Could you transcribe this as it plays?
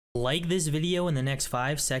Like this video in the next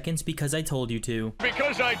 5 seconds because I told you to.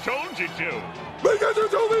 Because I told you to. Because you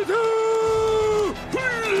told me to!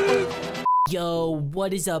 Yo,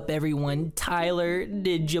 what is up everyone? Tyler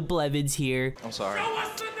Ninja Blevins here. I'm sorry. Show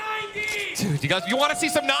us the 90s! Dude, you want to see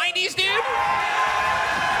some 90s, dude?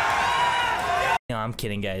 No, I'm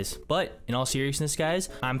kidding, guys. But in all seriousness, guys,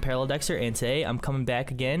 I'm Parallel Dexter, and today I'm coming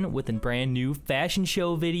back again with a brand new fashion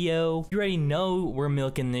show video. You already know we're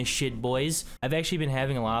milking this shit, boys. I've actually been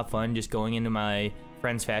having a lot of fun just going into my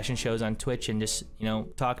friends' fashion shows on Twitch and just, you know,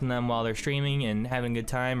 talking to them while they're streaming and having a good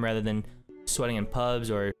time rather than sweating in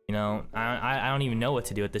pubs or, you know, I don't even know what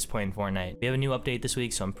to do at this point in Fortnite. We have a new update this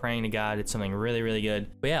week, so I'm praying to God it's something really, really good.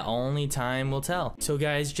 But yeah, only time will tell. So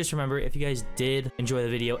guys, just remember, if you guys did enjoy the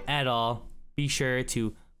video at all, be sure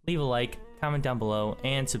to leave a like, comment down below,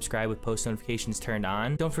 and subscribe with post notifications turned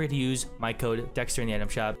on. Don't forget to use my code Dexter in the item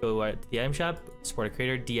shop. Go to the item shop, support a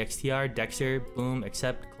creator, DXTR, Dexter, boom,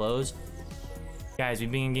 accept, close. Guys,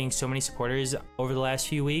 we've been getting so many supporters over the last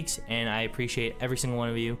few weeks, and I appreciate every single one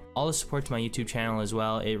of you. All the support to my YouTube channel as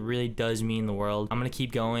well. It really does mean the world. I'm gonna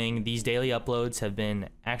keep going. These daily uploads have been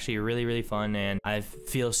actually really, really fun, and I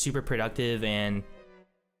feel super productive, and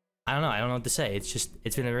I don't know what to say.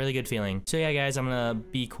 It's been a really good feeling. So yeah, guys, I'm gonna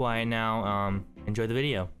be quiet now. Enjoy the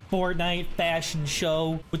video. Fortnite fashion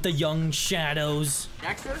show with the young Shdws.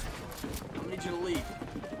 Dexter, I need you to leave.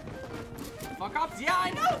 Fuck off. Yeah,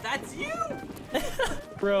 I know. That's you.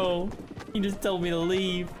 Bro, you just told me to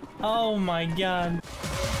leave. Oh my god.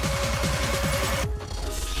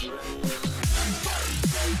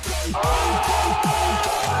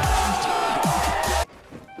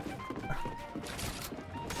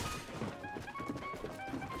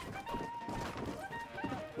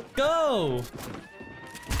 Go!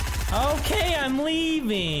 Okay, I'm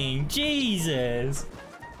leaving. Jesus.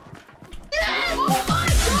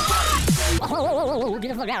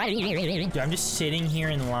 Dude, I'm just sitting here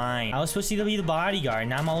in line. I was supposed to be the bodyguard.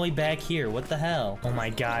 Now I'm all the way back here. What the hell? Oh my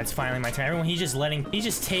god, it's finally my turn. Everyone, he's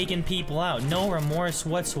just taking people out. No remorse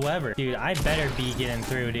whatsoever. Dude, I better be getting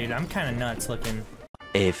through, dude. I'm kind of nuts looking.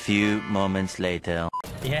 A few moments later.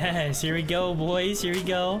 Yes, here we go, boys. Here we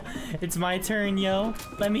go. It's my turn, yo.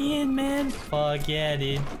 Let me in, man. Fuck yeah,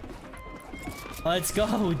 dude. Let's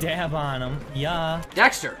go. Dab on him. Yeah.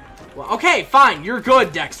 Dexter. Well, okay, fine. You're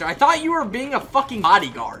good, Dexter. I thought you were being a fucking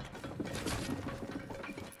bodyguard.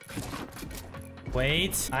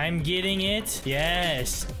 Wait, I'm getting it.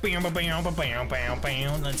 Yes.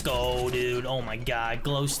 Let's go, dude. Oh my god,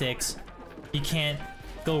 glow sticks. You can't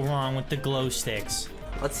go wrong with the glow sticks.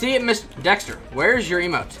 Let's see it, Miss Dexter. Where's your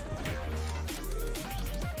emote?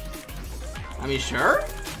 I mean, sure.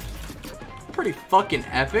 Pretty fucking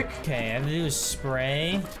epic. Okay, I have to do is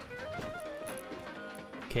spray.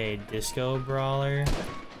 Okay, disco brawler.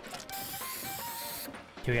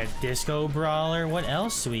 Okay, we got disco brawler. What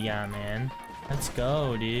else do we got, man? Let's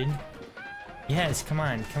go, dude. Yes, come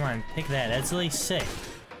on, pick that. That's really sick.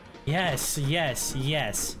 Yes, yes,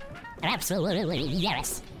 yes. Absolutely,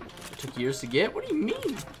 yes. It took years to get? What do you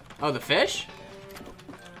mean? Oh, the fish?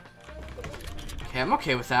 Okay, I'm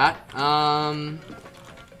okay with that. I mean,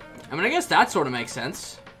 I guess that sort of makes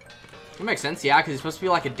sense. It makes sense, yeah, because it's supposed to be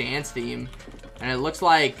like a dance theme. And it looks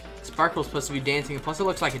like Sparkle's supposed to be dancing. Plus, it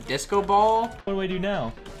looks like a disco ball. What do I do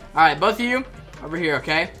now? Alright, both of you, over here,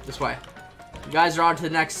 okay? This way. You guys are on to the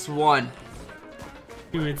next one.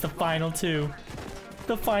 Dude, it's the final two.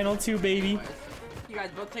 The final two, baby. You guys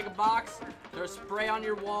both take a box, throw spray on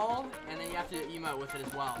your wall, and then you have to emote with it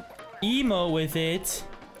as well. Emote with it?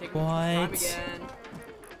 Take What? time again.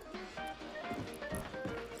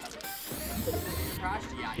 Crashed?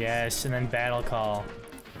 Yeah. Yes, and then battle call.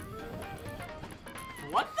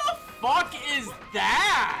 What the fuck is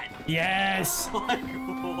that? Yes! Like,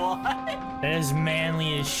 what? That is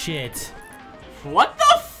manly as shit. What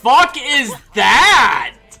the fuck is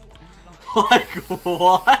that? Like,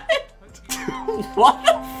 what? What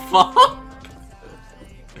the fuck?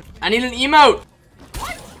 I need an emote.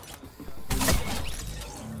 What?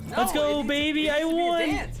 Let's go, baby! I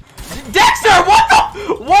won! Dexter,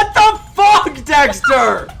 what the fuck,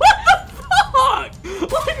 Dexter? What the fuck?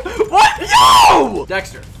 Like, what? Yo!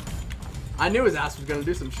 Dexter. I knew his ass was gonna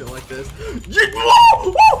do some shit like this.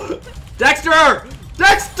 Whoa! Whoa! Dexter!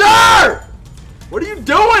 Dexter! What are you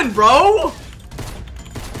doing, bro?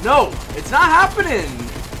 No, it's not happening.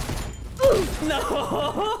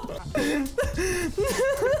 No!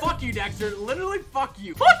 Fuck you, Dexter. Literally, fuck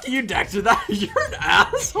you. Fuck you, Dexter. You're an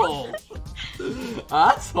asshole.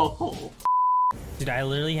 Asshole. Dude, I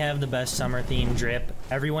literally have the best summer theme drip.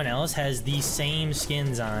 Everyone else has these same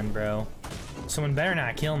skins on, bro. Someone better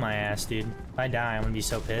not kill my ass, dude. If I die, I'm gonna be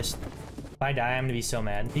so pissed. If I die, I'm gonna be so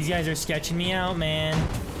mad. These guys are sketching me out, man.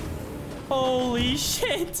 Holy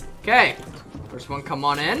shit. Okay, first one, come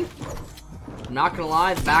on in. I'm not gonna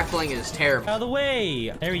lie, the backbling is terrible. Out of the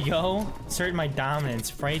way. There we go. Insert my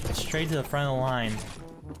dominance right straight to the front of the line.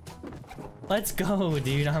 Let's go,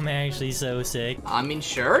 dude. I'm actually so sick. I mean,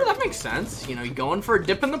 sure, that makes sense. You know, you're going for a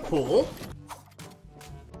dip in the pool.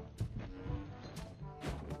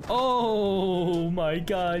 Oh my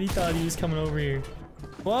god, he thought he was coming over here.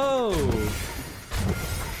 Whoa.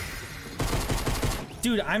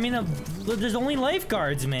 Dude, I'm in a... There's only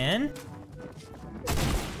lifeguards, man.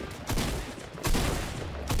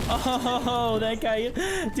 Oh, that guy...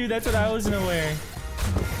 Dude, that's what I was gonna wear.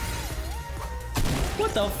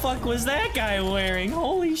 What the fuck was that guy wearing?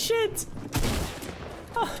 Holy shit.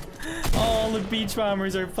 All the beach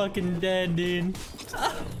bombers are fucking dead, dude.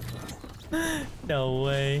 No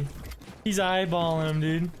way. He's eyeballing him,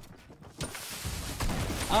 dude.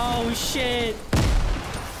 Oh, shit.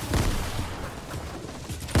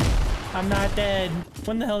 I'm not dead.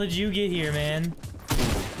 When the hell did you get here, man?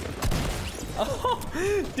 Oh,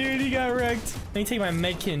 dude, he got wrecked. Let me take my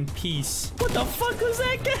medkit in peace. What the fuck was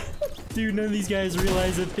that guy? Dude, none of these guys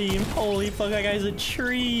realize the theme. Holy fuck, that guy's a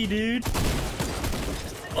tree, dude.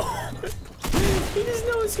 Oh. He just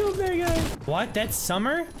no-scoped that guy. What? That's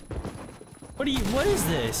Summer? What is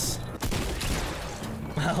this?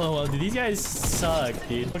 Oh, well, dude, these guys suck,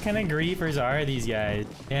 dude. What kind of griefers are these guys?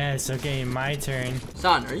 Yes, okay, my turn.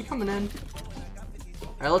 Son, are you coming in?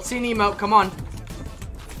 Alright, let's see an emote. Come on.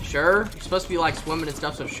 Sure. You're supposed to be like swimming and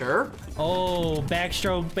stuff, so sure. Oh,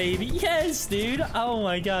 backstroke, baby. Yes, dude. Oh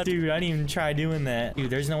my god. Dude, I didn't even try doing that.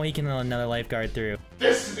 Dude, there's no way you can let another lifeguard through.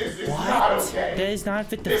 This is What? not okay. That is not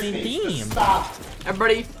fit the This same needs to theme. stop.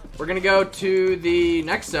 Everybody, we're gonna go to the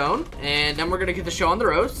next zone, and then we're gonna get the show on the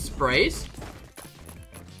road. Sprays.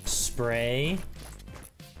 Spray.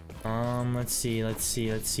 Let's see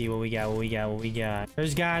what we got.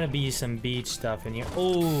 There's gotta be some beach stuff in here.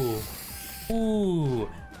 Oh. Ooh.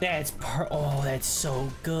 That's that's so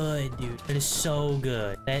good, dude. That is so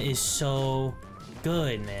good. That is so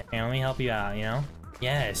good, man. Hey, let me help you out, you know?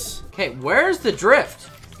 Yes. Okay, where's the drift?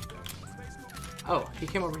 Oh, he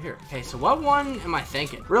came over here. Okay, so what one am I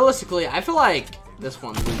thinking? Realistically, I feel like this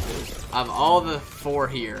one loses. Of all the four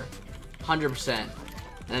here, 100%.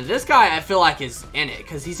 And this guy, I feel like, is in it.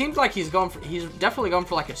 Because he seems like he's definitely going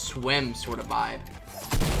for like a swim sort of vibe.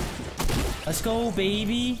 Let's go,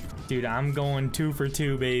 baby. Dude, I'm going 2 for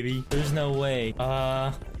 2, baby. There's no way.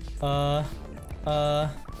 Oh,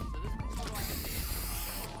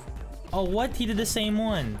 what? He did the same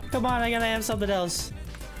one. Come on, I gotta have something else.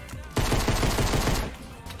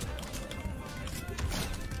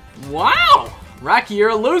 Wow! Rocky,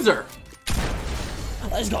 you're a loser.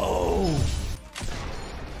 Let's go.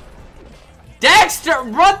 Dexter,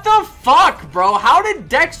 what the fuck, bro? How did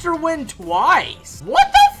Dexter win twice? What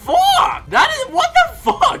the fuck? What the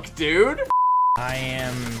fuck, dude? I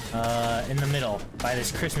am in the middle by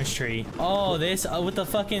this Christmas tree. Oh, this with the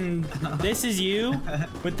fucking this is you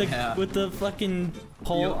with the fucking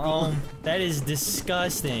pole. That is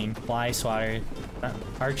disgusting. Fly swatter,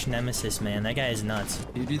 arch nemesis, man. That guy is nuts.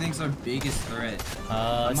 Who do you think's our biggest threat?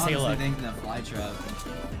 Let's take a look. Thinking that fly trap.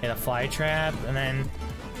 Yeah, the fly trap, and then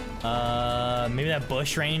maybe that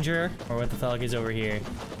bush ranger, or what the fuck is over here?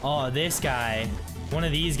 Oh, this guy, one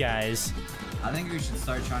of these guys. I think we should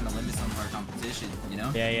start trying to limit some of our competition, you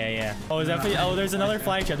know? Yeah. Oh, is that? Oh, there's another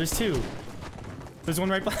fly trap. There's 2. There's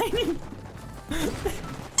one right behind him.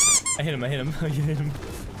 I hit him. Oh, you hit him.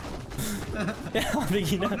 Yeah, I don't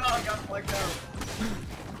think you know. Oh no, I got flagged out.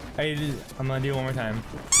 I'm gonna do it one more time.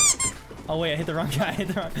 Oh wait, I hit the wrong guy.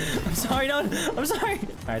 I'm sorry, no. I'm sorry.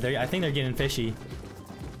 All right, I think they're getting fishy.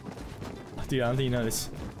 Oh, dude, I don't think you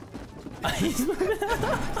noticed.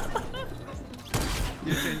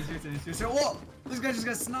 Your turn. Whoa! This guy just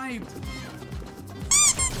got sniped!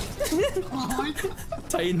 Oh my god!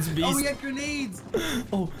 Titans beast. Oh, he had grenades!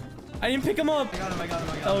 Oh, I didn't pick him up! I got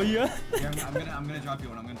him. Oh, yeah? Here, I'm gonna drop you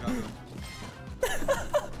one.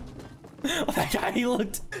 Oh, that guy, he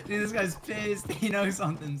looked. Dude, this guy's pissed. He knows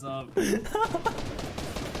something's up.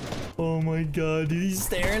 Oh my god, dude, he's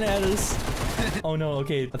staring at us. Oh no,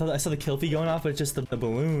 okay. I thought I saw the kill feed going off, but it's just the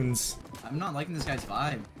balloons. I'm not liking this guy's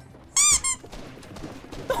vibe.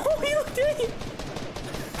 Oh, he looked at me!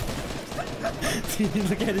 Dude,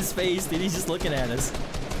 look at his face, dude. He's just looking at us.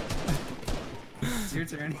 It's your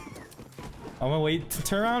turn. I'm gonna wait to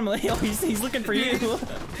turn around. Oh, he's looking for you.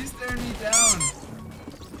 He's staring me down.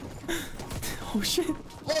 Oh shit.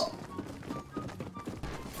 Oh.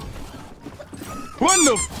 What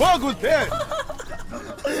the fuck was that?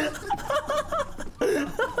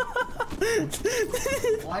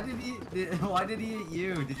 Why did he hit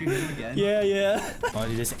you? Did you hit him again? Yeah. Oh,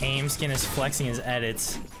 dude, this aim skin is flexing his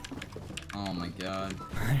edits. Oh my god.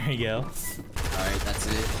 There you go. Alright, that's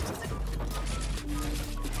it.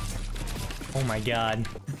 Oh my god.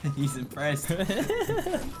 He's impressed.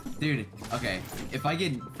 Dude, okay. If I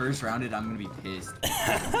get first rounded, I'm gonna be pissed.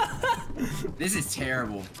 This is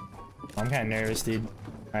terrible. I'm kind of nervous, dude.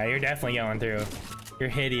 Alright, you're definitely going through. You're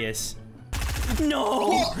hideous.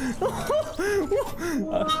 No!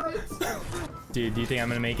 Dude, do you think I'm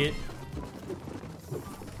gonna make it?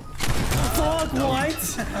 Fuck,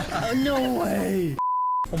 what? No way!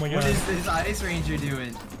 Oh my god. What is this Ice Ranger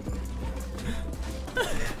doing?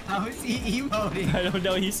 How is he emoting? I don't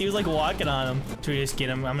know. He was like walking on him. Should we just get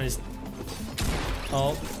him? I'm gonna just.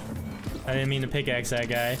 Oh. I didn't mean to pickaxe that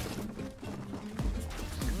guy.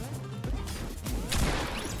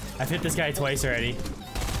 I've hit this guy twice already.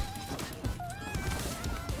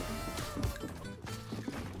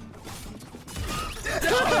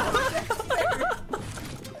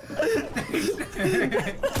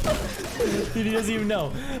 Dude, he doesn't even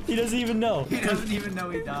know. He doesn't even know. He doesn't even know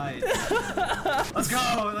he died. Let's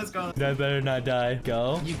go. Let's go. That better not die.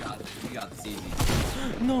 Go. You got it. You got this easy.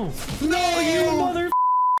 No. No, you mother.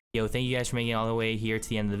 Yo, thank you guys for making it all the way here to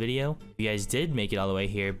the end of the video. If you guys did make it all the way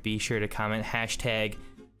here, be sure to comment hashtag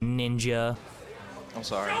ninja. I'm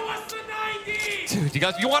sorry. Show us the 90s!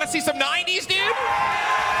 Dude, you want to see some 90s, dude?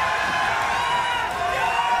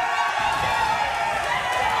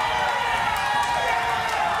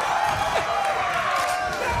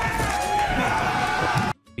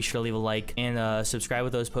 Be sure to leave a like and subscribe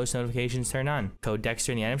with those post notifications turned on. Code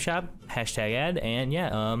Dexter in the item shop, hashtag ad, and yeah,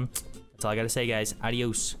 that's all I gotta say, guys.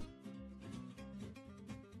 Adios.